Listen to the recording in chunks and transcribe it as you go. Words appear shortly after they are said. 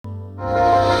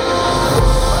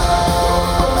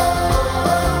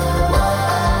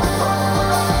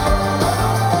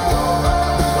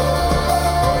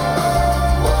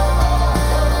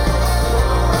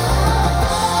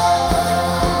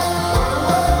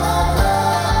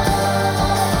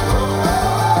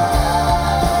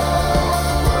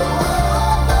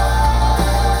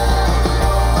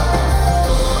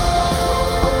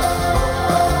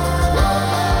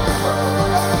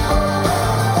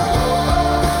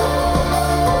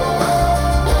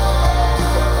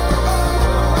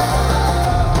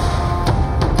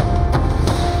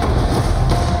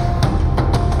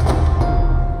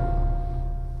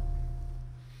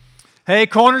Hey,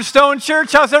 Cornerstone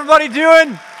Church, how's everybody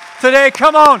doing today?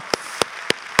 Come on.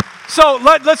 So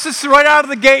let's just right out of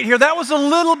the gate here. That was a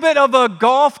little bit of a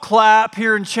golf clap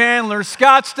here in Chandler,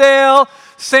 Scottsdale,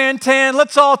 Santan.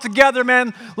 Let's all together,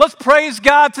 man. Let's praise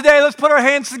God today. Let's put our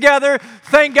hands together.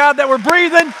 Thank God that we're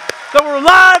breathing, that we're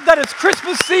alive, that it's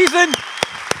Christmas season.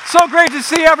 So great to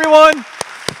see everyone.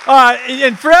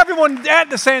 And for everyone at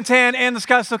the Santan and the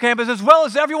Scottsdale campus, as well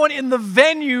as everyone in the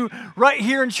venue right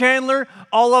here in Chandler,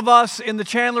 all of us in the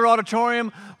Chandler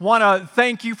Auditorium want to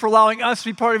thank you for allowing us to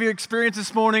be part of your experience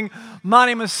this morning. My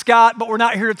name is Scott, but we're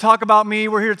not here to talk about me.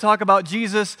 We're here to talk about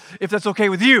Jesus, if that's okay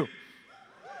with you.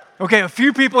 Okay, a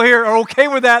few people here are okay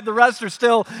with that. The rest are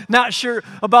still not sure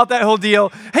about that whole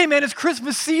deal. Hey, man, it's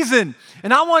Christmas season,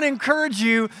 and I want to encourage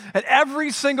you at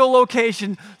every single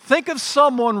location, think of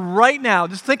someone right now,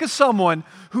 just think of someone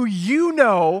who you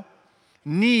know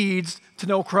needs to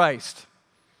know Christ.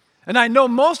 And I know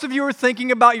most of you are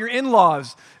thinking about your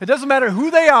in-laws. It doesn't matter who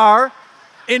they are,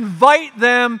 invite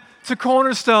them to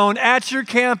Cornerstone at your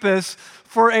campus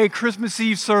for a Christmas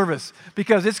Eve service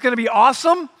because it's going to be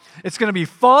awesome. It's going to be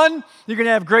fun. You're going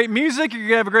to have great music. You're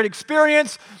going to have a great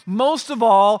experience. Most of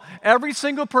all, every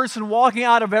single person walking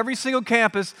out of every single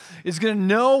campus is going to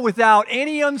know without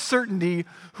any uncertainty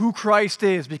who Christ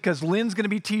is because Lynn's going to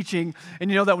be teaching,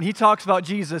 and you know that when he talks about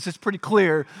Jesus, it's pretty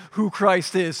clear who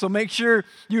Christ is. So make sure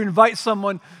you invite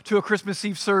someone to a Christmas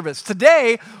Eve service.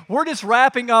 Today, we're just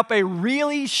wrapping up a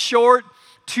really short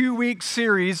 2-week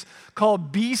series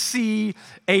called BC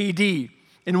AD.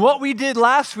 And what we did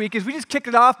last week is we just kicked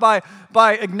it off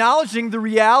by acknowledging the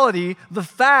reality, the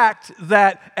fact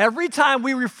that every time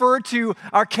we refer to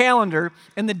our calendar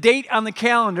and the date on the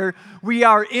calendar, we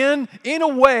are in a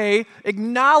way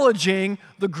acknowledging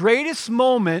the greatest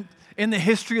moment in the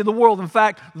history of the world. In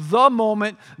fact, the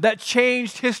moment that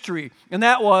changed history, and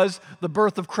that was the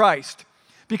birth of Christ.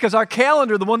 Because our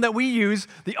calendar, the one that we use,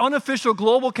 the unofficial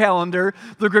global calendar,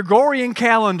 the Gregorian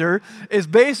calendar, is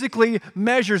basically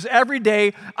measures every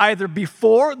day either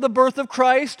before the birth of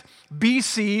Christ,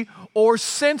 BC, or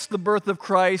since the birth of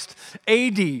Christ,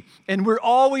 AD. And we're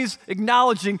always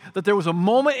acknowledging that there was a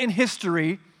moment in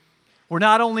history where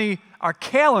not only our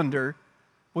calendar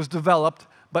was developed,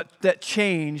 but that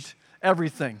changed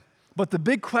everything. But the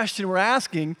big question we're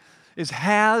asking is,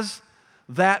 has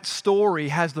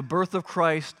the birth of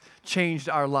Christ changed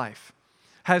our life?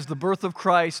 Has the birth of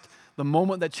Christ, the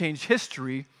moment that changed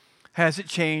history, has it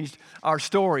changed our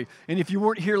story? And if you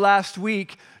weren't here last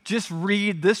week, just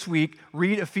read this week,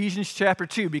 read Ephesians chapter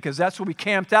 2, because that's where we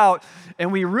camped out,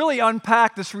 and we really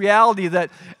unpacked this reality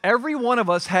that every one of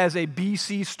us has a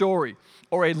BC story,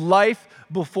 or a life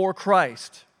before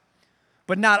Christ.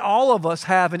 But not all of us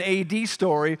have an AD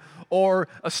story, or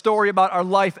a story about our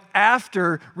life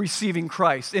after receiving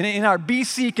Christ. In our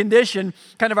BC condition,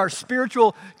 kind of our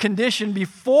spiritual condition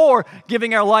before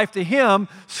giving our life to Him,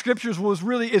 Scriptures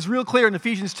is real clear in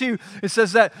Ephesians 2. It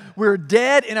says that we're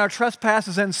dead in our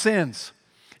trespasses and sins,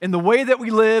 in the way that we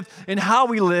live and how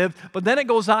we live. But then it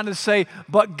goes on to say,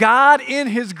 but God in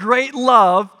His great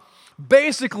love,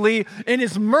 basically in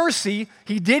His mercy,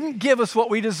 He didn't give us what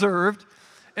we deserved.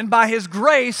 And by His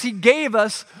grace, He gave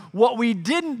us what we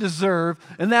didn't deserve,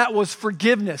 and that was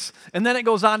forgiveness. And then it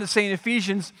goes on to say in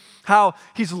Ephesians how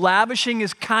He's lavishing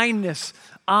His kindness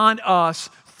on us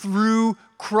through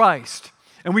Christ.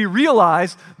 And we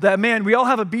realize that, man, we all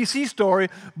have a BC story,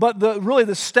 but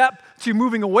the step to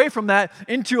moving away from that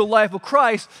into a life of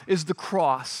Christ is the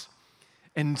cross.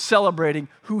 And celebrating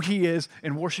who He is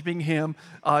and worshiping Him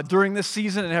during this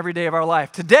season and every day of our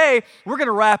life. Today, we're going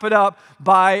to wrap it up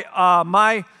by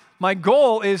my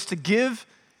goal is to give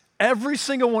every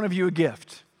single one of you a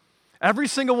gift. Every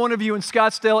single one of you in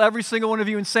Scottsdale, every single one of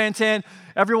you in Santan,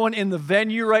 everyone in the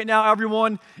venue right now,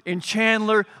 everyone in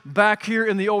Chandler, back here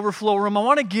in the overflow room. I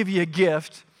want to give you a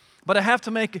gift, but I have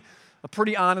to make a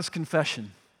pretty honest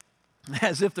confession.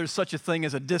 As if there's such a thing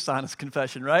as a dishonest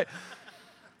confession, right?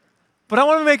 But I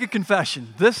want to make a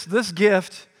confession. This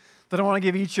gift that I want to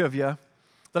give each of you,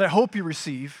 that I hope you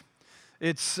receive,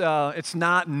 it's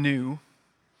not new.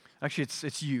 Actually,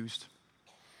 it's used.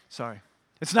 Sorry.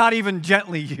 It's not even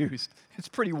gently used. It's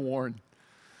pretty worn.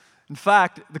 In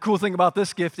fact, the cool thing about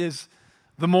this gift is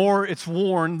the more it's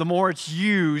worn, the more it's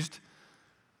used,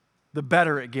 the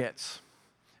better it gets.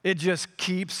 It just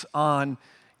keeps on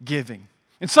giving.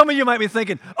 And some of you might be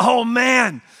thinking, oh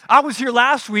man, I was here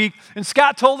last week and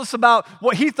Scott told us about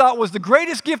what he thought was the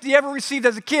greatest gift he ever received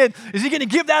as a kid. Is he going to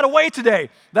give that away today?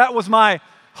 That was my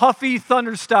Huffy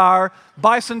Thunderstar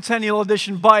Bicentennial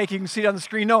Edition bike. You can see it on the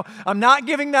screen. No, I'm not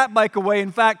giving that bike away.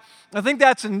 In fact, I think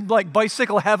that's in like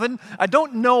bicycle heaven. I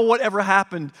don't know what ever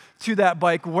happened to that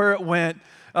bike, where it went.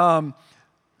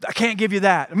 I can't give you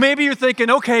that. Maybe you're thinking,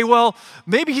 okay, well,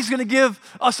 maybe he's going to give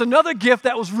us another gift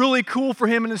that was really cool for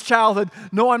him in his childhood.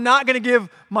 No, I'm not going to give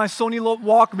my Sony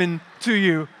Walkman to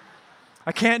you.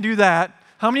 I can't do that.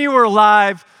 How many of you were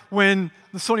alive when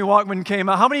the Sony Walkman came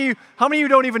out? How many of you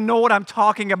don't even know what I'm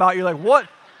talking about? You're like, what?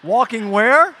 Walking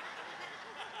where?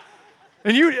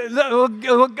 And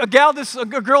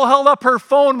a girl held up her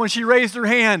phone when she raised her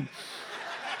hand.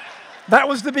 That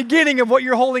was the beginning of what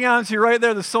you're holding on to right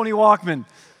there, the Sony Walkman.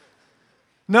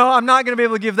 No, I'm not going to be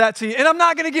able to give that to you. And I'm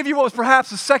not going to give you what was perhaps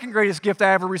the second greatest gift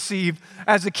I ever received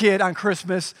as a kid on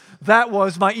Christmas. That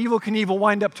was my Evel Knievel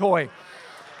wind-up toy.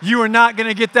 You are not going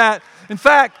to get that. In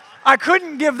fact, I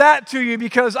couldn't give that to you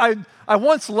because I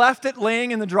once left it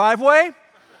laying in the driveway,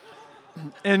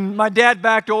 and my dad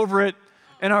backed over it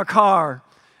in our car.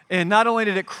 And not only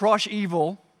did it crush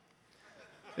Evel,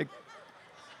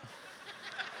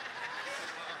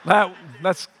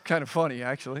 that's kind of funny,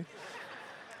 actually.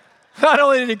 Not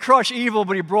only did he crush Evel,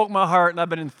 but he broke my heart, and I've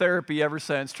been in therapy ever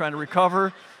since, trying to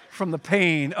recover from the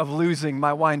pain of losing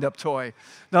my wind-up toy.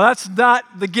 Now, that's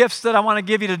not the gifts that I want to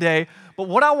give you today, but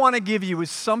what I want to give you is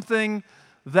something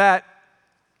that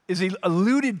is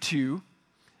alluded to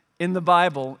in the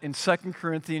Bible in 2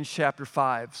 Corinthians chapter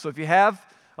 5. So if you have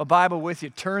a Bible with you,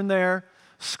 turn there,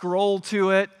 scroll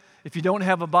to it. If you don't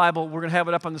have a Bible, we're going to have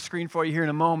it up on the screen for you here in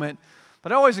a moment.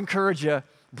 But I always encourage you,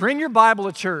 bring your Bible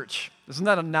to church. Isn't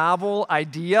that a novel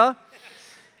idea?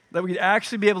 That we'd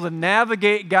actually be able to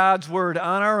navigate God's Word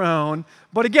on our own.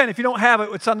 But again, if you don't have it,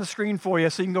 it's on the screen for you,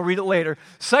 so you can go read it later.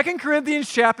 2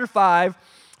 Corinthians chapter 5,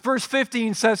 verse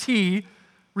 15 says, He,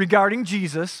 regarding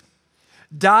Jesus,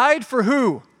 died for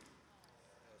who?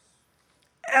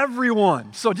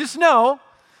 Everyone. So just know,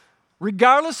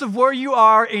 regardless of where you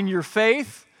are in your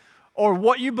faith or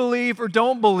what you believe or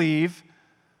don't believe,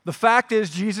 the fact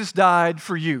is Jesus died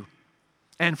for you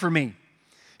and for me.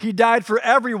 He died for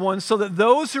everyone so that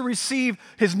those who receive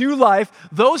his new life,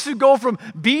 those who go from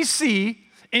BC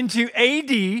into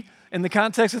AD, in the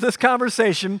context of this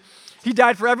conversation, he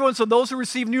died for everyone so those who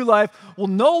receive new life will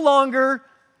no longer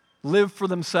live for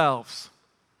themselves.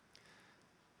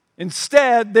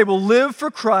 Instead, they will live for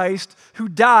Christ who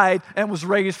died and was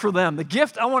raised for them. The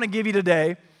gift I want to give you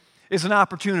today is an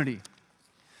opportunity.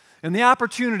 And the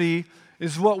opportunity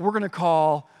is what we're going to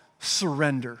call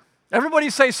surrender.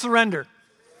 Everybody say surrender.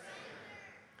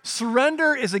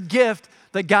 Surrender is a gift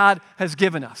that God has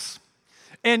given us.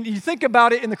 And you think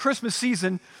about it in the Christmas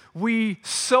season, we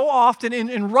so often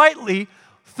and rightly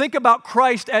think about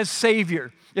Christ as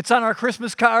Savior. It's on our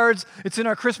Christmas cards, it's in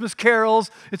our Christmas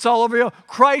carols, it's all over.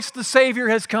 Christ the Savior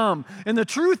has come. And the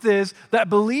truth is that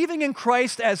believing in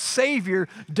Christ as Savior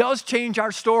does change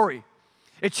our story.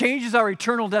 It changes our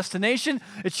eternal destination.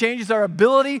 It changes our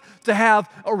ability to have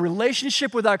a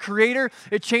relationship with our Creator.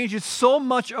 It changes so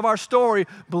much of our story,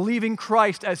 believing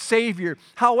Christ as Savior.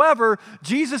 However,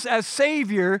 Jesus as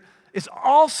Savior is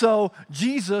also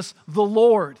Jesus the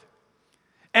Lord.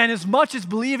 And as much as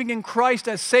believing in Christ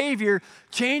as Savior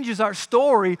changes our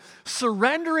story,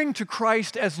 surrendering to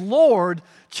Christ as Lord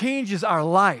changes our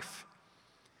life.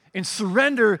 And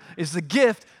surrender is the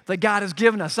gift that God has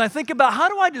given us. And I think about, how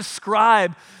do I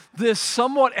describe this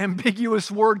somewhat ambiguous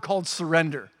word called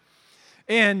surrender?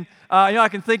 And I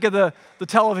can think of the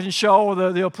television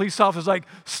show, the police officer's like,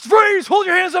 freeze, hold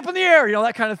your hands up in the air,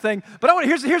 that kind of thing. But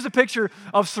here's a picture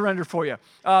of surrender for you.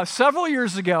 Several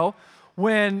years ago,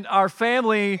 when our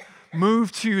family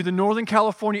moved to the Northern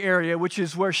California area, which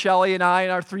is where Shelly and I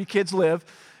and our 3 kids live,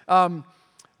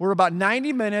 we're about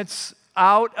 90 minutes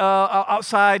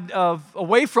outside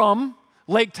away from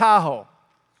Lake Tahoe.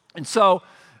 And so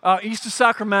east of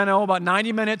Sacramento, about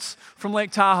 90 minutes from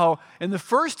Lake Tahoe. And the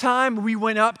first time we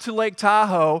went up to Lake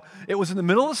Tahoe, it was in the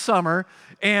middle of summer.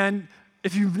 And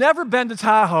if you've never been to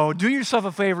Tahoe, do yourself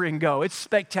a favor and go. It's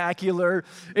spectacular.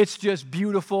 It's just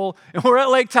beautiful. And we're at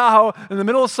Lake Tahoe in the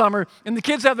middle of summer, and the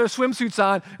kids have their swimsuits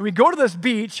on, and we go to this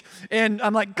beach, and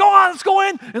I'm like, go on, let's go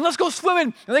in, and let's go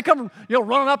swimming. And they come,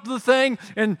 running up to the thing,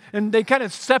 and they kind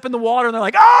of step in the water, and they're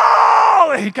like,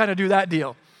 oh! They kind of do that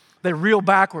deal. They reel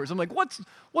backwards. I'm like,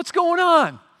 what's going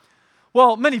on?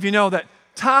 Well, many of you know that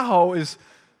Tahoe is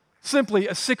simply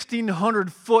a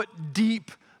 1,600-foot deep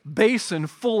basin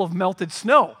full of melted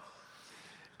snow.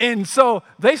 And so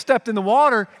they stepped in the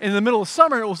water in the middle of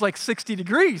summer, and it was like 60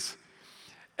 degrees.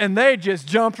 And they just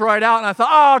jumped right out, and I thought,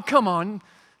 oh, come on.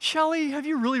 Shelly, have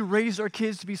you really raised our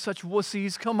kids to be such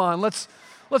wussies? Come on, let's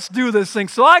do this thing.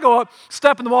 So I go up,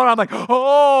 step in the water, I'm like,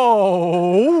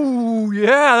 oh,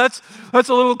 yeah, that's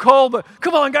a little cold, but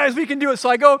come on, guys, we can do it.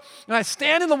 So I go, and I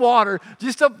stand in the water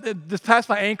just past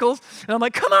my ankles, and I'm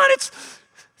like, come on, it's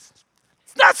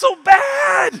it's not so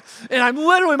bad. And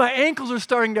my ankles are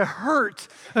starting to hurt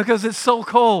because it's so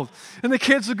cold. And the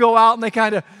kids would go out and they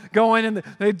kind of go in and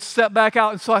they'd step back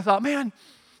out. And so I thought, man,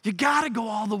 you got to go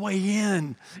all the way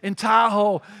in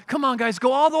Tahoe. Come on, guys,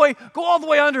 go all the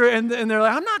way under. And they're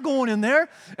like, I'm not going in there.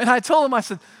 And I told them, I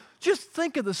said, just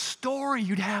think of the story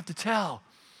you'd have to tell.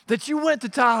 That you went to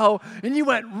Tahoe and you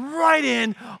went right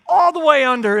in all the way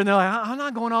under. And they're like, I'm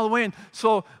not going all the way in.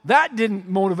 So that didn't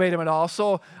motivate them at all.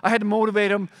 So I had to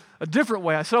motivate them a different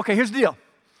way. I said, okay, here's the deal.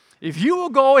 If you will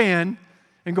go in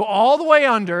and go all the way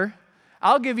under,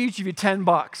 I'll give each of you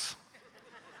 $10.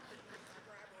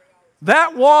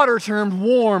 That water turned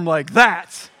warm like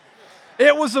that.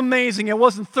 It was amazing. It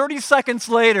wasn't 30 seconds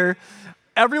later,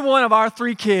 every one of our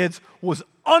 3 kids was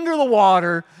under the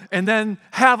water and then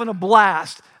having a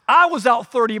blast. I was out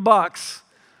 $30,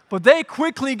 but they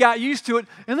quickly got used to it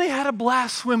and they had a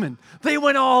blast swimming. They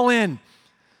went all in.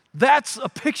 That's a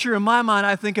picture in my mind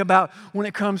I think about when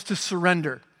it comes to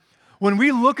surrender. When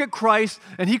we look at Christ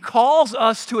and He calls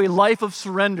us to a life of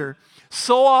surrender,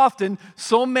 so often,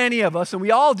 so many of us, and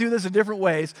we all do this in different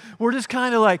ways, we're just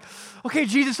kind of like, okay,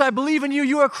 Jesus, I believe in you.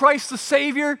 You are Christ the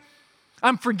Savior.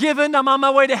 I'm forgiven. I'm on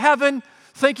my way to heaven.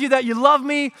 Thank you that you love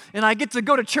me, and I get to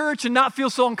go to church and not feel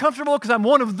so uncomfortable because I'm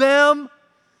one of them.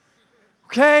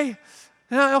 Okay?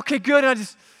 Okay, good. And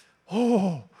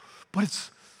but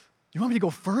you want me to go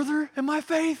further in my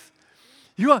faith?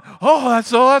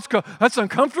 That's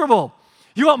uncomfortable.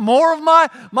 You want more of my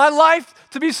life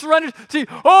to be surrendered to you?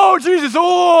 Oh, Jesus,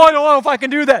 I don't know if I can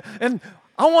do that. And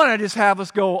I want to just have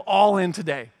us go all in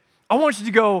today. I want you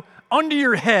to go under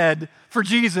your head for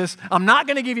Jesus. I'm not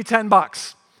going to give you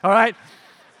 $10, all right?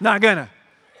 Not going to.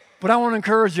 But I want to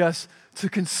encourage us to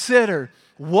consider,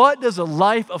 what does a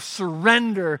life of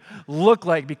surrender look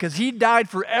like? Because He died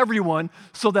for everyone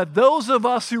so that those of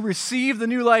us who receive the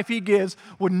new life He gives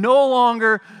would no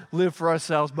longer live for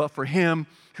ourselves, but for Him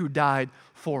who died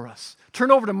for us.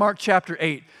 Turn over to Mark chapter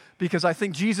 8, because I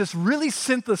think Jesus really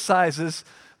synthesizes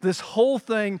this whole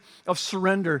thing of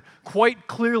surrender quite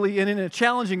clearly and in a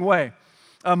challenging way.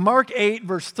 Mark 8,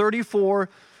 verse 34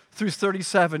 through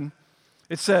 37,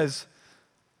 it says,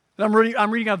 I'm reading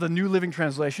out of the New Living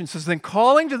Translation. It says, then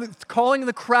calling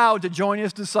the crowd to join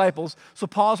His disciples. So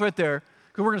pause right there,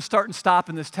 because we're going to start and stop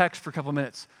in this text for a couple of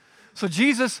minutes. So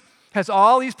Jesus has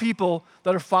all these people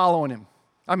that are following Him.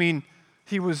 I mean,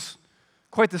 He was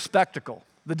quite the spectacle.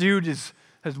 The dude has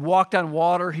walked on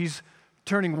water. He's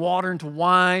turning water into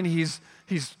wine. He's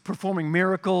performing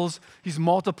miracles. He's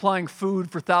multiplying food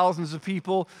for thousands of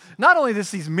people. Not only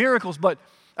these miracles, but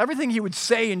everything He would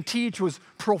say and teach was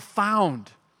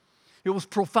profound. It was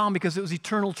profound because it was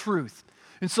eternal truth.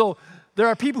 And so there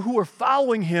are people who are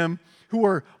following Him, who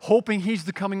are hoping He's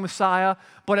the coming Messiah,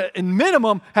 but at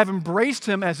minimum have embraced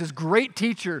Him as this great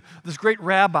teacher, this great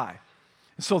rabbi.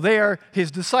 And so they are His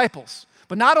disciples.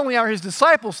 But not only are His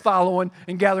disciples following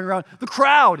and gathering around, the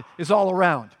crowd is all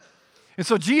around. And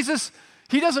so Jesus,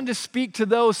 He doesn't just speak to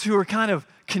those who are kind of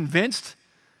convinced.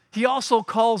 He also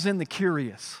calls in the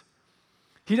curious.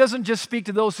 He doesn't just speak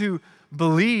to those who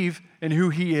believe in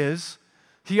who He is.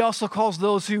 He also calls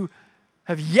those who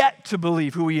have yet to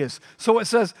believe who He is. So it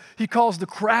says He calls the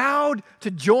crowd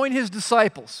to join His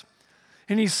disciples.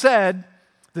 And He said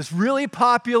this really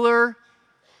popular,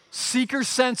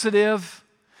 seeker-sensitive,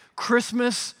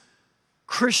 Christmas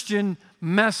Christian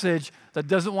message that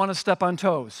doesn't want to step on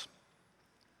toes.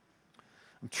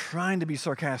 I'm trying to be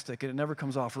sarcastic and it never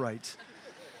comes off right.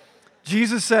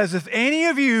 Jesus says, if any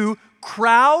of you,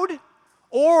 crowd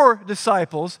or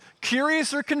disciples,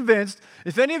 curious or convinced,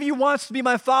 if any of you wants to be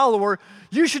my follower,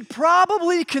 you should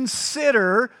probably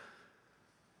consider,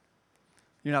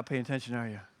 you're not paying attention, are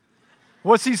you?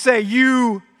 What's He say?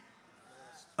 He's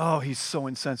so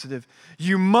insensitive.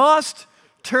 You must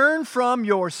turn from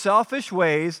your selfish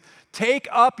ways, take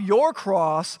up your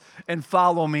cross, and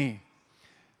follow me.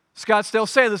 Scottsdale,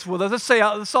 say this with us.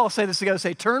 Let's all say this together.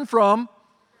 Say, turn from,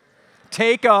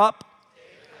 take up,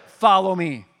 follow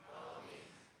me.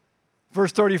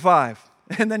 Verse 35.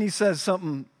 And then He says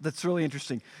something that's really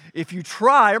interesting. If you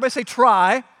try, everybody say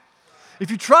try. If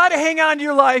you try to hang on to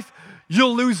your life,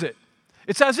 you'll lose it.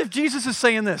 It's as if Jesus is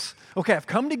saying this. Okay, I've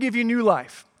come to give you new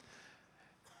life.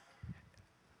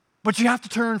 But you have to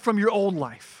turn from your old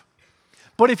life.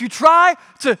 But if you try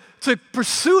to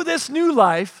pursue this new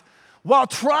life while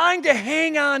trying to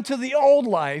hang on to the old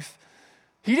life,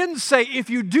 He didn't say if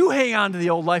you do hang on to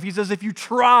the old life. He says if you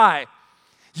try,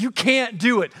 you can't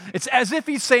do it. It's as if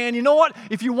He's saying, you know what?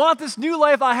 If you want this new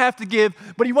life I have to give,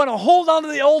 but you want to hold on to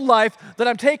the old life that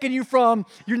I'm taking you from,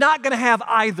 you're not going to have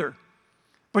either.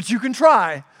 But you can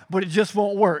try, but it just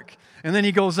won't work. And then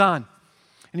He goes on.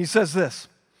 And he says this,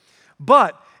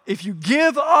 but if you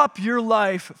give up your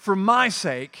life for my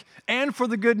sake and for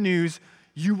the good news,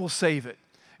 you will save it.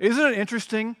 Isn't it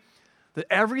interesting that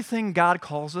everything God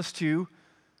calls us to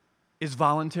is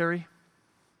voluntary?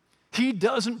 He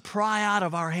doesn't pry out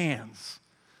of our hands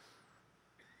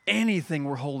anything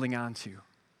we're holding on to.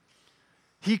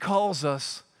 He calls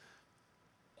us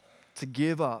to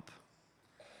give up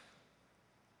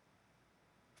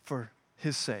for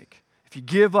his sake. If you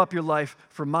give up your life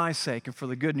for my sake and for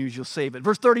the good news, you'll save it.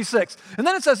 Verse 36, and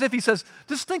then it's as if he says,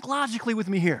 just think logically with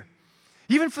me here.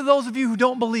 Even for those of you who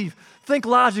don't believe, think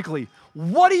logically.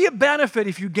 What do you benefit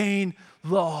if you gain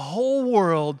the whole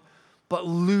world but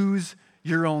lose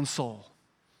your own soul?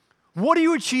 What do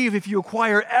you achieve if you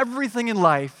acquire everything in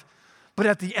life, but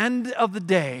at the end of the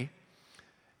day,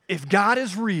 if God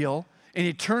is real and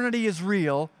eternity is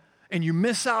real and you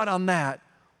miss out on that,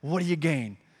 what do you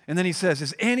gain? And then he says,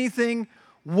 is anything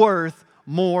worth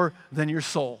more than your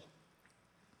soul?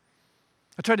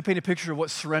 I tried to paint a picture of what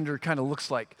surrender kind of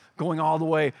looks like, going all the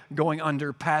way, going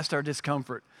under, past our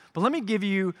discomfort. But let me give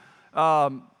you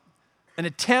an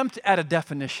attempt at a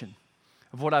definition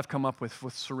of what I've come up with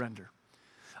surrender.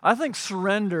 I think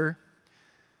surrender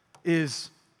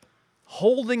is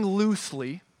holding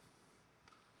loosely,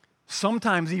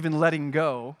 sometimes even letting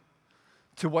go,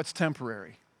 to what's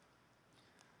temporary,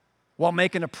 while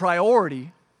making a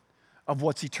priority of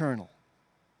what's eternal.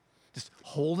 Just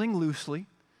holding loosely,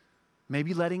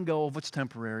 maybe letting go of what's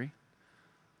temporary,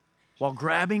 while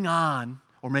grabbing on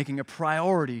or making a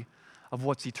priority of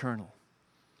what's eternal.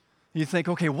 You think,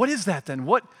 okay, what is that then?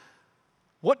 What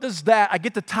does that, I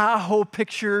get the Tahoe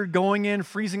picture, going in,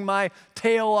 freezing my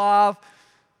tail off,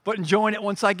 but enjoying it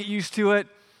once I get used to it.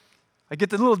 I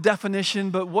get the little definition,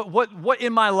 but what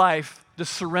in my life does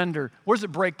surrender, where does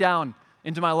it break down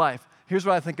into my life? Here's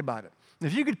what I think about it.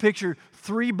 If you could picture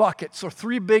 3 buckets or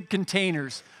 3 big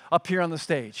containers up here on the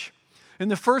stage. And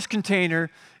the first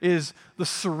container is the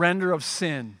surrender of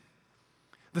sin.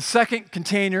 The second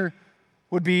container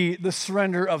would be the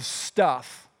surrender of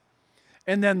stuff.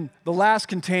 And then the last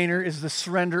container is the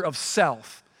surrender of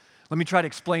self. Let me try to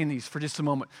explain these for just a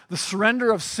moment. The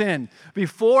surrender of sin.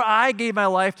 Before I gave my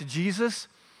life to Jesus,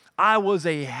 I was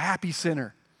a happy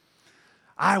sinner.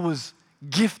 I was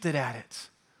gifted at it.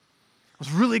 I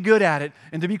was really good at it.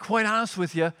 And to be quite honest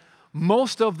with you,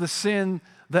 most of the sin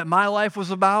that my life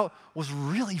was about was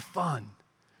really fun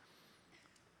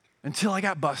until I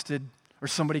got busted or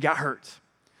somebody got hurt.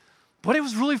 But it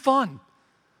was really fun.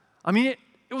 I mean,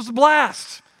 it was a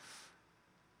blast.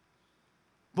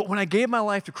 But when I gave my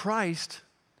life to Christ,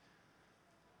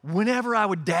 whenever I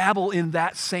would dabble in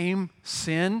that same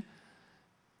sin,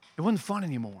 it wasn't fun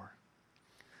anymore.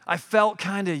 I felt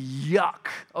kind of yuck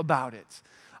about it.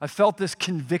 I felt this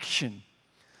conviction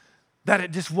that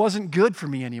it just wasn't good for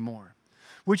me anymore,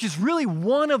 which is really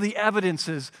one of the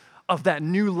evidences of that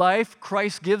new life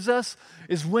Christ gives us,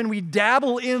 is when we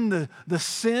dabble in the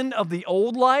sin of the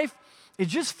old life, it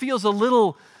just feels a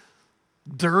little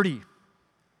dirty.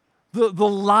 The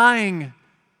lying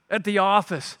at the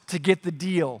office to get the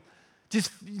deal,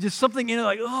 just something in it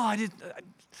like, I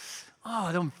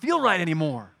don't feel right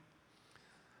anymore.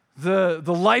 The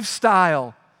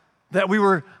lifestyle that we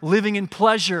were living in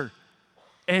pleasure,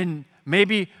 and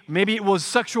maybe it was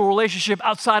sexual relationship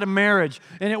outside of marriage,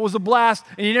 and it was a blast,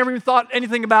 and you never even thought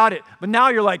anything about it. But now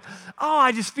you're like,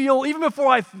 I just feel, even before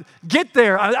I get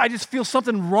there, I just feel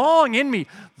something wrong in me.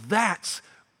 That's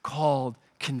called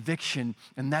conviction,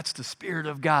 and that's the Spirit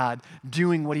of God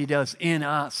doing what he does in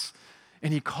us.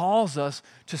 And he calls us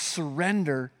to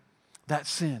surrender that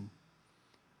sin.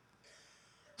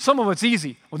 Some of it's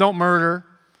easy. Well, don't murder.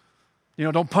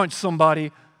 Don't punch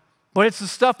somebody. But it's the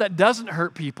stuff that doesn't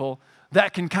hurt people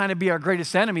that can kind of be our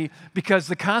greatest enemy, because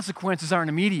the consequences aren't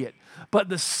immediate. But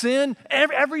the sin,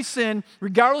 every sin,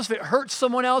 regardless if it hurts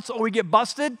someone else or we get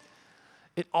busted,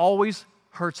 it always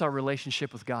hurts our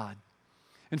relationship with God.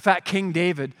 In fact, King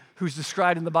David, who's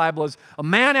described in the Bible as a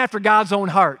man after God's own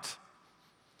heart,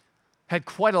 had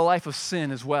quite a life of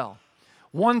sin as well.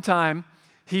 One time,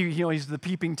 he's the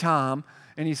peeping Tom,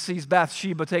 and he sees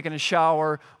Bathsheba taking a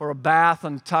shower or a bath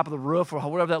on top of the roof or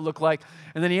whatever that looked like,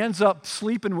 and then he ends up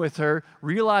sleeping with her,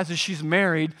 realizes she's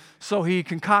married, so he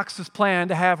concocts this plan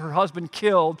to have her husband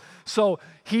killed. So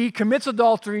he commits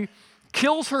adultery,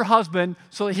 kills her husband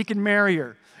so that he can marry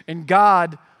her, and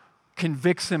God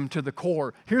convicts him to the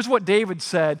core. Here's what David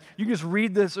said. You can just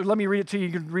read this, or let me read it to you.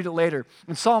 You can read it later.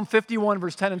 In Psalm 51,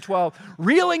 verse 10 and 12,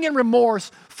 reeling in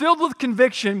remorse, filled with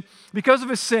conviction because of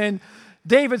his sin,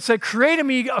 David said, create in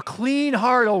me a clean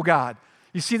heart, O God.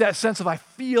 You see that sense of, I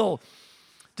feel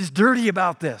just dirty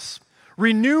about this.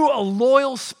 Renew a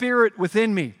loyal spirit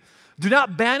within me. Do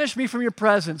not banish me from your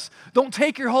presence. Don't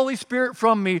take your Holy Spirit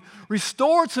from me.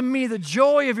 Restore to me the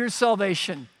joy of your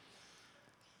salvation.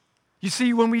 You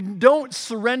see, when we don't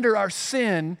surrender our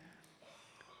sin,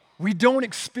 we don't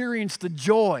experience the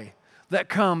joy that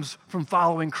comes from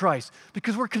following Christ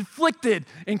because we're conflicted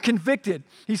and convicted.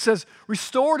 He says,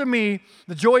 restore to me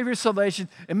the joy of your salvation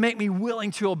and make me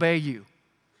willing to obey you.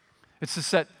 It's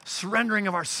just that surrendering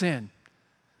of our sin.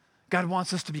 God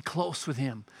wants us to be close with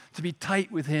him, to be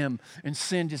tight with him, and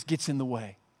sin just gets in the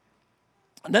way.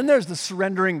 And then there's the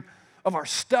surrendering of our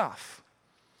stuff.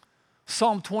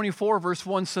 Psalm 24, verse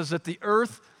 1 says that the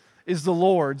earth is the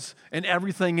Lord's and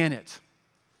everything in it.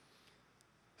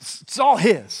 It's all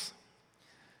his.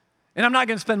 And I'm not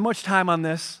going to spend much time on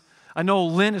this. I know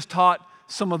Lynn has taught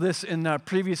some of this in a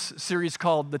previous series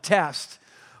called The Test.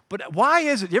 But why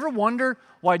is it? You ever wonder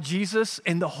why Jesus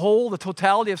and the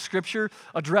totality of Scripture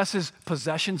addresses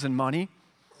possessions and money?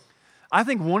 I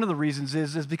think one of the reasons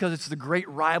is because it's the great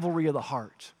rivalry of the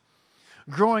heart.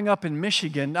 Growing up in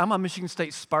Michigan, I'm a Michigan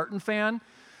State Spartan fan.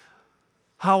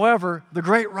 However, the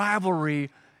great rivalry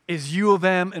is U of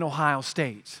M and Ohio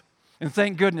State. And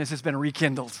thank goodness it's been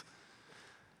rekindled.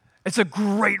 It's a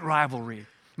great rivalry.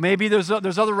 Maybe there's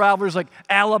other rivalries like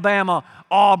Alabama,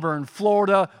 Auburn,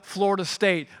 Florida, Florida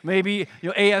State. Maybe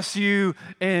ASU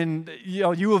and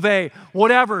U of A,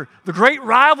 whatever. The great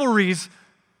rivalries,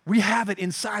 we have it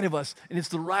inside of us, and it's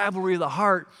the rivalry of the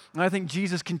heart. And I think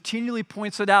Jesus continually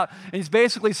points it out, and he's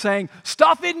basically saying,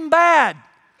 stuff isn't bad.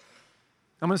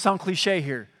 I'm going to sound cliche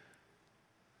here.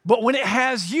 But when it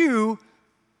has you,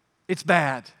 it's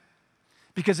bad.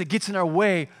 Because it gets in our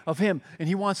way of him, and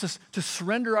he wants us to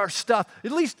surrender our stuff,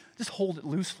 at least just hold it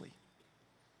loosely,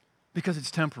 because it's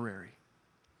temporary.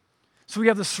 So we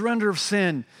have the surrender of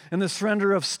sin and the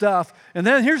surrender of stuff, and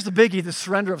then here's the biggie, the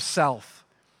surrender of self.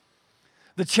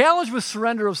 The challenge with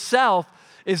surrender of self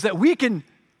is that we can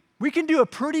do a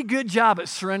pretty good job at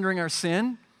surrendering our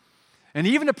sin, and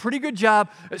even a pretty good job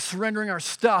at surrendering our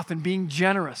stuff and being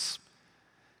generous.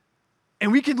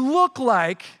 And we can look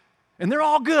like, and they're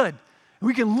all good,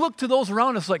 we can look to those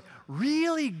around us like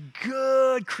really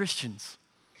good Christians.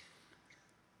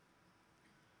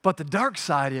 But the dark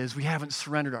side is we haven't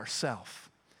surrendered ourselves.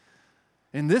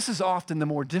 And this is often the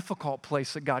more difficult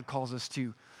place that God calls us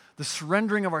to. The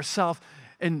surrendering of ourselves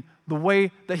and the way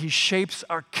that he shapes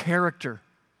our character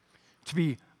to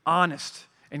be honest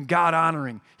and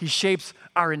God-honoring. He shapes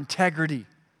our integrity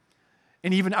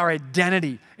and even our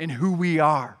identity in who we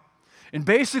are. And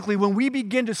basically, when we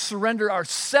begin to surrender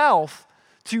ourselves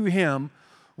to him,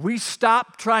 we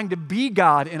stop trying to be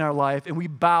God in our life and we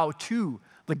bow to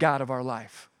the God of our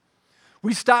life.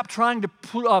 We stop trying to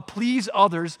please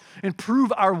others and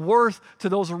prove our worth to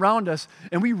those around us,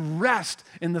 and we rest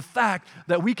in the fact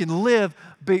that we can live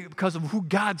because of who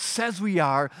God says we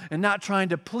are and not trying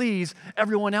to please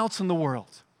everyone else in the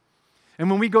world. And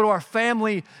when we go to our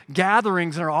family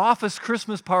gatherings and our office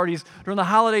Christmas parties during the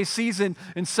holiday season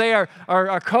and say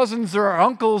our cousins or our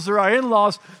uncles or our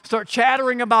in-laws start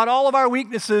chattering about all of our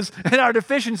weaknesses and our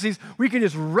deficiencies, we can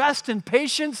just rest in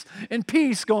patience and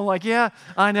peace going like, yeah,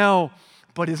 I know,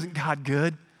 but isn't God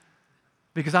good?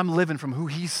 Because I'm living from who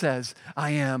he says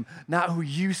I am, not who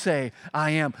you say I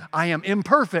am. I am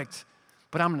imperfect,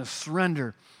 but I'm going to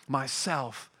surrender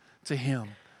myself to him.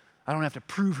 I don't have to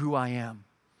prove who I am.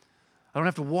 I don't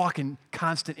have to walk in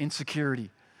constant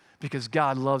insecurity because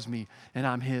God loves me and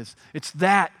I'm his. It's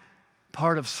that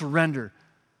part of surrender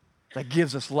that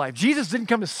gives us life. Jesus didn't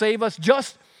come to save us,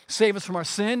 just save us from our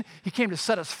sin. He came to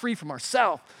set us free from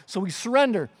ourselves. So we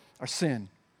surrender our sin,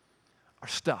 our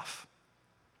stuff,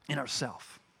 and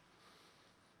ourself.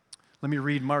 Let me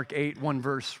read Mark 8, one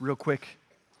verse real quick.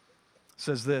 It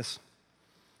says this.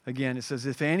 Again, it says,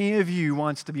 if any of you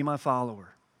wants to be my follower,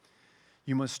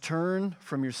 you must turn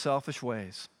from your selfish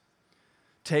ways,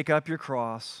 take up your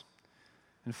cross,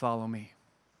 and follow me.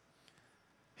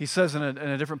 He says in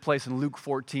a different place in Luke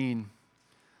 14,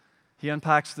 he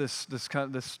unpacks this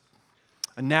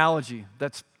analogy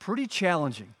that's pretty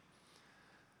challenging.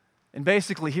 And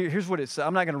basically, here's what it says.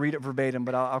 I'm not going to read it verbatim,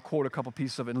 but I'll quote a couple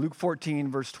pieces of it. In Luke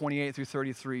 14, verse 28 through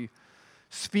 33,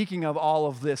 speaking of all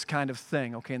of this kind of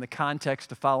thing, okay, in the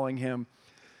context of following him,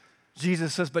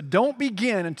 Jesus says, but don't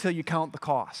begin until you count the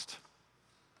cost.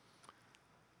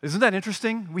 Isn't that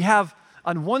interesting? We have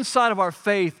on one side of our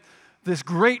faith this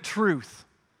great truth,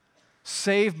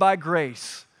 saved by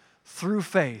grace through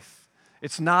faith.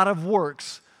 It's not of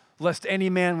works, lest any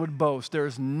man would boast. There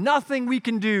is nothing we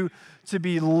can do to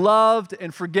be loved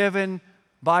and forgiven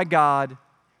by God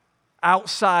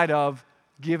outside of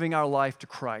giving our life to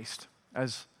Christ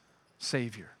as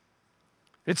Savior.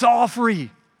 It's all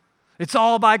free. It's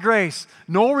all by grace.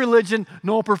 No religion,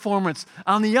 no performance.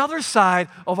 On the other side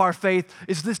of our faith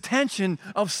is this tension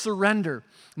of surrender.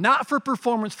 Not for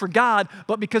performance for God,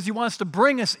 but because He wants to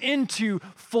bring us into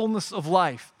fullness of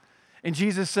life. And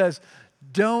Jesus says,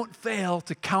 don't fail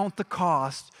to count the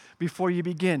cost before you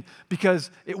begin,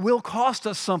 because it will cost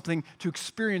us something to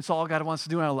experience all God wants to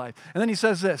do in our life. And then He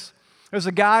says this. There's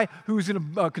a guy who's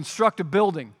going to construct a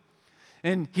building.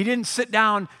 And he didn't sit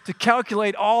down to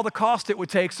calculate all the cost it would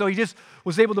take, so he just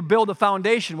was able to build a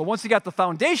foundation. But once he got the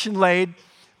foundation laid,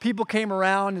 people came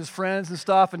around, his friends and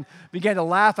stuff, and began to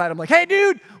laugh at him like, hey,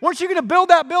 dude, weren't you going to build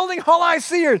that building? All I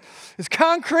see here is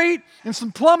concrete and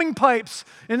some plumbing pipes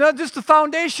and not just the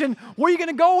foundation. Where are you going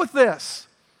to go with this?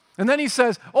 And then he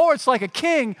says, oh, it's like a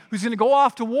king who's going to go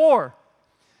off to war.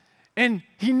 And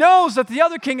he knows that the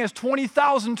other king has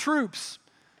 20,000 troops.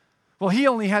 Well, he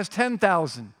only has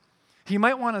 10,000. He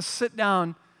might want to sit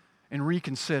down and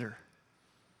reconsider.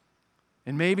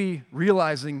 And maybe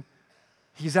realizing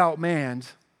he's outmanned,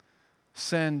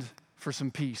 send for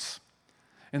some peace.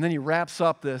 And then he wraps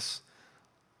up this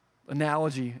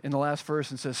analogy in the last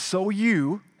verse and says, so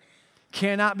you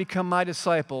cannot become my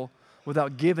disciple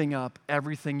without giving up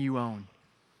everything you own.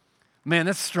 Man,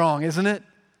 that's strong, isn't it?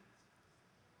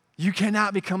 You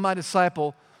cannot become my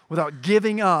disciple without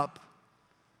giving up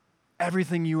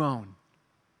everything you own.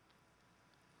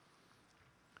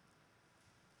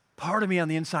 Part of me on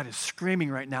the inside is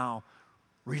screaming right now,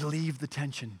 relieve the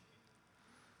tension.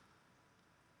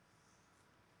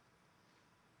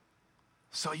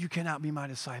 So you cannot be my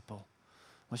disciple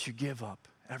unless you give up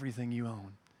everything you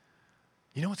own.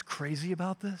 You know what's crazy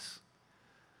about this?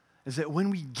 Is that when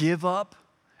we give up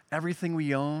everything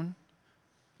we own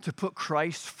to put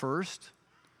Christ first,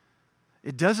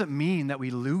 it doesn't mean that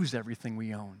we lose everything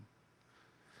we own.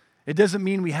 It doesn't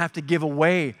mean we have to give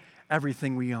away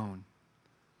everything we own.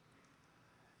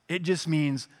 It just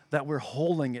means that we're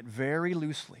holding it very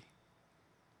loosely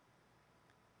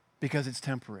because it's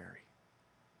temporary.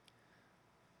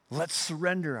 Let's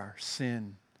surrender our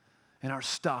sin and our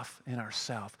stuff and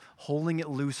ourself, holding it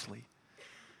loosely,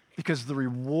 because the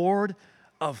reward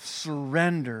of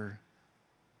surrender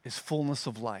is fullness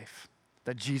of life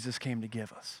that Jesus came to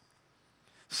give us.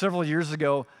 Several years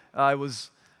ago, I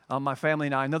was, my family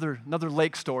and I, another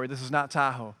lake story, this is not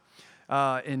Tahoe,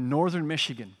 in northern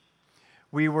Michigan.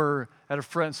 We were at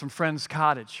some friend's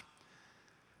cottage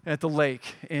at the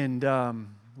lake, and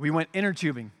we went inner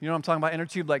tubing. You know what I'm talking about, inner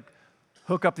tube? Like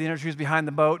hook up the inner tubes behind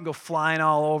the boat and go flying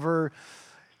all over.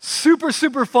 Super,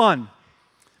 super fun.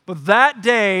 But that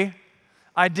day,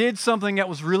 I did something that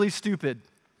was really stupid.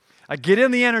 I get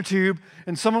in the inner tube,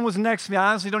 and someone was next to me. I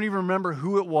honestly don't even remember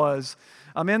who it was.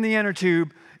 I'm in the inner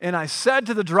tube, and I said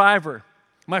to the driver,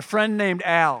 my friend named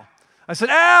Al, I said,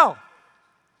 Al,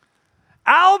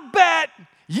 I'll bet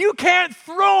you can't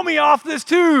throw me off this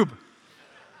tube.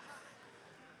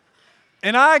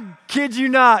 And I kid you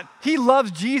not, he loves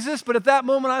Jesus, but at that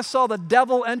moment I saw the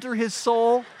devil enter his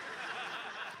soul,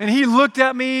 and he looked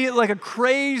at me like a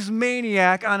crazed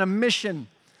maniac on a mission.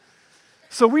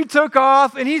 So we took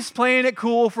off, and he's playing it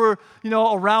cool for,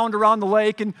 a round around the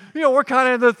lake, and, we're kind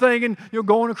of the thing, and,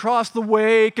 going across the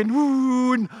wake, and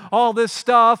woo, and all this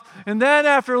stuff. And then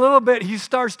after a little bit, he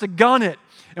starts to gun it,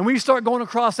 and we start going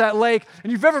across that lake.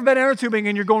 And you've ever been inner tubing,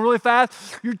 and you're going really fast,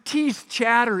 your teeth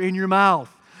chatter in your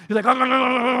mouth. You're like,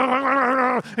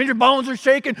 and your bones are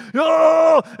shaking.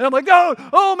 Oh! And I'm like,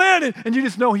 oh man. And you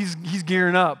just know he's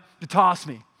gearing up to toss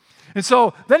me. And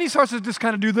so then he starts to just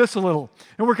kind of do this a little.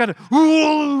 And we're kind of,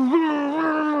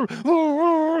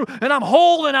 and I'm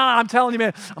holding on. I'm telling you,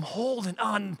 man, I'm holding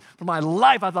on for my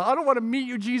life. I thought, I don't want to meet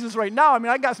you, Jesus, right now. I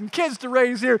mean, I got some kids to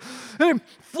raise here. And I'm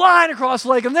flying across the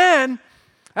lake. And then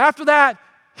after that,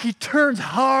 he turns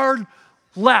hard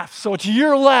left. So to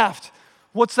your left.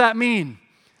 What's that mean?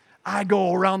 I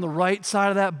go around the right side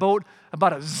of that boat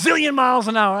about 1,000,000 miles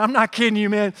an hour. I'm not kidding you,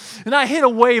 man. And I hit a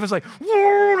wave. It's like,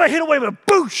 whoa, I hit a wave and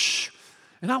a boosh.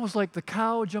 And I was like the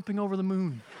cow jumping over the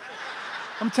moon.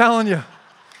 I'm telling you.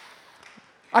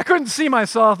 I couldn't see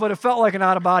myself, but it felt like an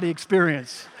out-of-body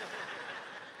experience.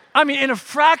 I mean, in a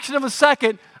fraction of a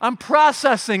second, I'm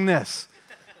processing this.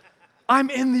 I'm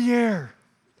in the air.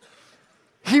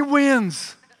 He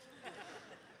wins.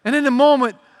 And in a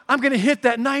moment, I'm going to hit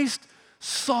that nice,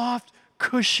 soft,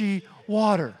 cushy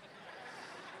water.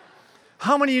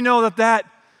 How many of you know that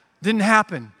didn't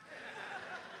happen?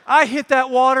 I hit that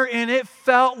water, and it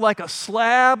felt like a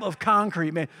slab of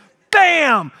concrete, man.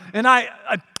 Bam! And I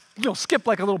skipped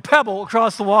like a little pebble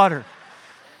across the water.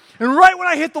 And right when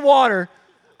I hit the water,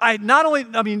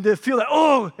 to feel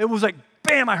that, it was like,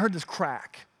 bam, I heard this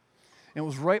crack. And it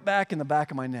was right back in the back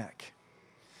of my neck.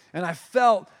 And I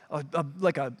felt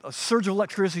like a surge of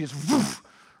electricity just woof,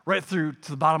 right through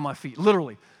to the bottom of my feet,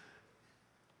 literally.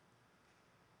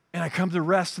 And I come to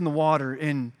rest in the water.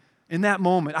 In that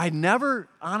moment, I'd never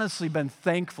honestly been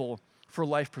thankful for a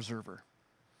life preserver.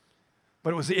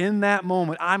 But it was in that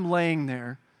moment, I'm laying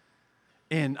there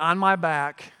and on my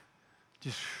back,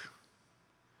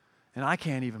 and I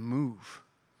can't even move.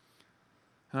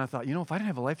 And I thought, if I didn't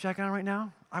have a life jacket on right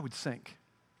now, I would sink.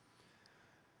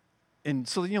 And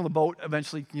so, the boat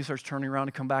eventually starts turning around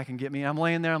to come back and get me. I'm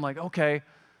laying there, I'm like, okay,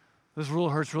 this really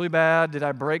hurts really bad. Did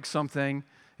I break something?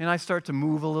 And I start to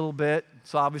move a little bit.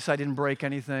 So obviously I didn't break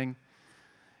anything.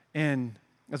 And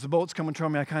as the boat's coming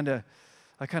toward me, I kind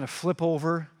of flip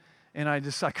over, and I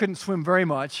couldn't swim very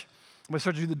much. I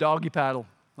started to do the doggy paddle.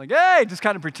 Like, hey, just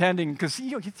kind of pretending, because he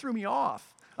threw me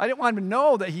off. I didn't want him to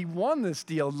know that he won this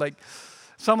deal.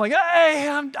 So I'm like, hey,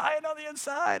 I'm dying on the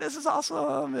inside. This is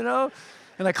awesome,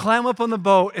 And I climb up on the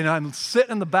boat, and I'm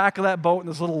sitting in the back of that boat in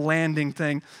this little landing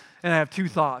thing, and I have two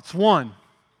thoughts. One,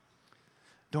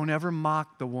 don't ever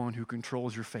mock the one who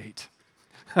controls your fate.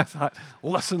 I thought,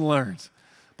 lesson learned.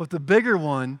 But the bigger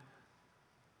one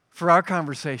for our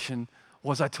conversation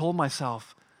was I told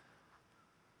myself,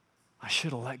 I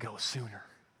should have let go sooner.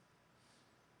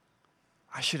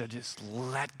 I should have just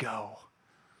let go.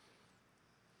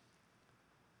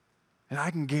 And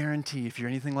I can guarantee, if you're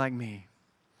anything like me,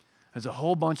 there's a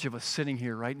whole bunch of us sitting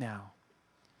here right now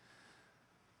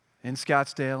in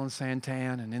Scottsdale and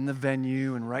Santan and in the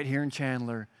venue and right here in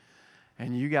Chandler,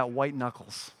 and you got white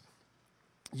knuckles.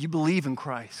 You believe in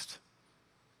Christ.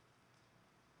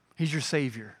 He's your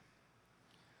Savior.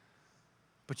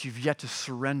 But you've yet to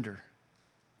surrender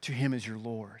to Him as your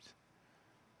Lord.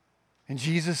 And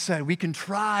Jesus said we can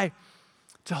try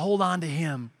to hold on to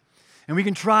Him, and we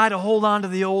can try to hold on to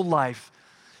the old life,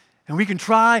 and we can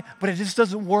try, but it just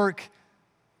doesn't work.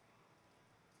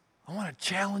 I want to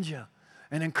challenge you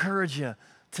and encourage you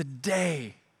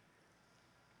today.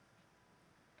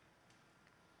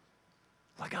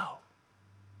 Let go.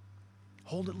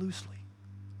 Hold it loosely.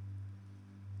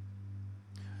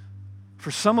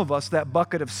 For some of us, that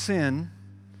bucket of sin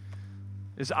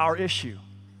is our issue.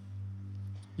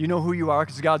 You know who you are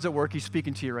because God's at work. He's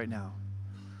speaking to you right now.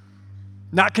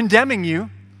 Not condemning you,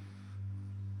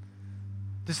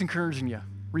 just encouraging you.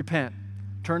 Repent,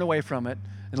 turn away from it,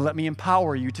 and let me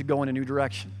empower you to go in a new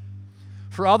direction.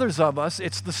 For others of us,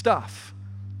 it's the stuff.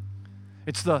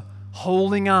 It's the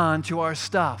holding on to our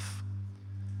stuff.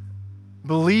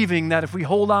 Believing that if we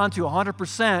hold on to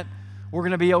 100%, we're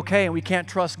going to be okay, and we can't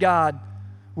trust God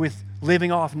with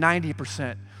living off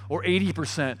 90% or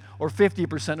 80% or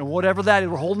 50% or whatever that is.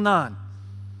 We're holding on.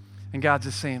 And God's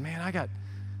just saying, man,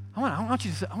 I want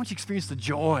you to experience the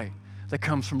joy that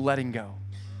comes from letting go.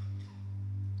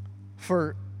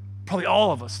 For probably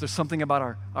all of us, there's something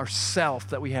about our self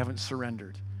that we haven't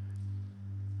surrendered.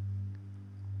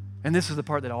 And this is the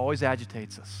part that always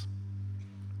agitates us,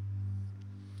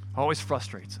 always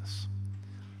frustrates us.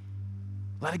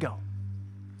 Let it go.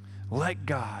 Let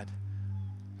God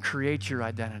create your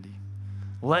identity.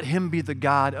 Let Him be the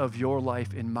God of your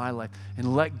life, in my life,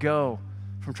 and let go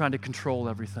from trying to control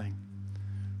everything,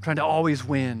 trying to always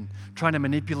win, trying to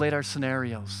manipulate our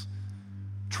scenarios.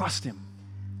 Trust Him.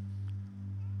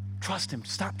 Trust Him.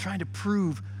 Stop trying to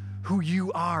prove who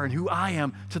you are and who I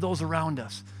am to those around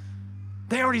us.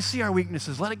 They already see our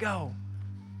weaknesses. Let it go.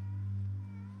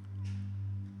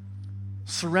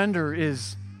 Surrender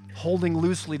is holding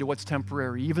loosely to what's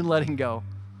temporary, even letting go,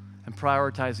 and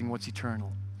prioritizing what's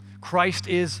eternal. Christ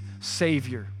is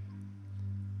Savior.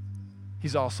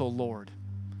 He's also Lord.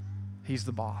 He's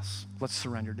the boss. Let's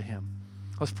surrender to Him.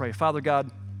 Let's pray. Father God,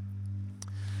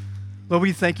 Lord,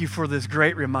 we thank You for this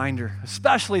great reminder,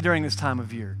 especially during this time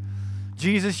of year.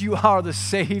 Jesus, You are the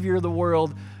Savior of the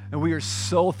world, and we are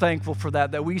so thankful for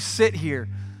that we sit here,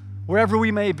 wherever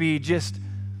we may be, just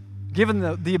given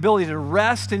the ability to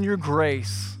rest in Your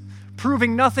grace,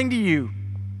 proving nothing to You.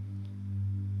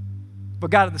 But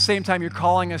God, at the same time, You're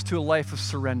calling us to a life of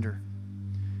surrender.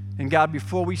 And God,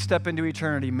 before we step into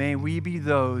eternity, may we be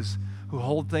those who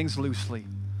hold things loosely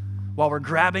while we're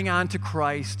grabbing onto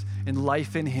Christ and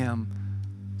life in Him,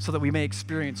 so that we may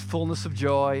experience fullness of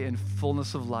joy and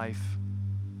fullness of life.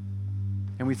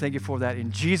 And we thank You for that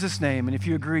in Jesus' name. And if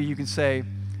you agree, you can say,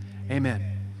 amen.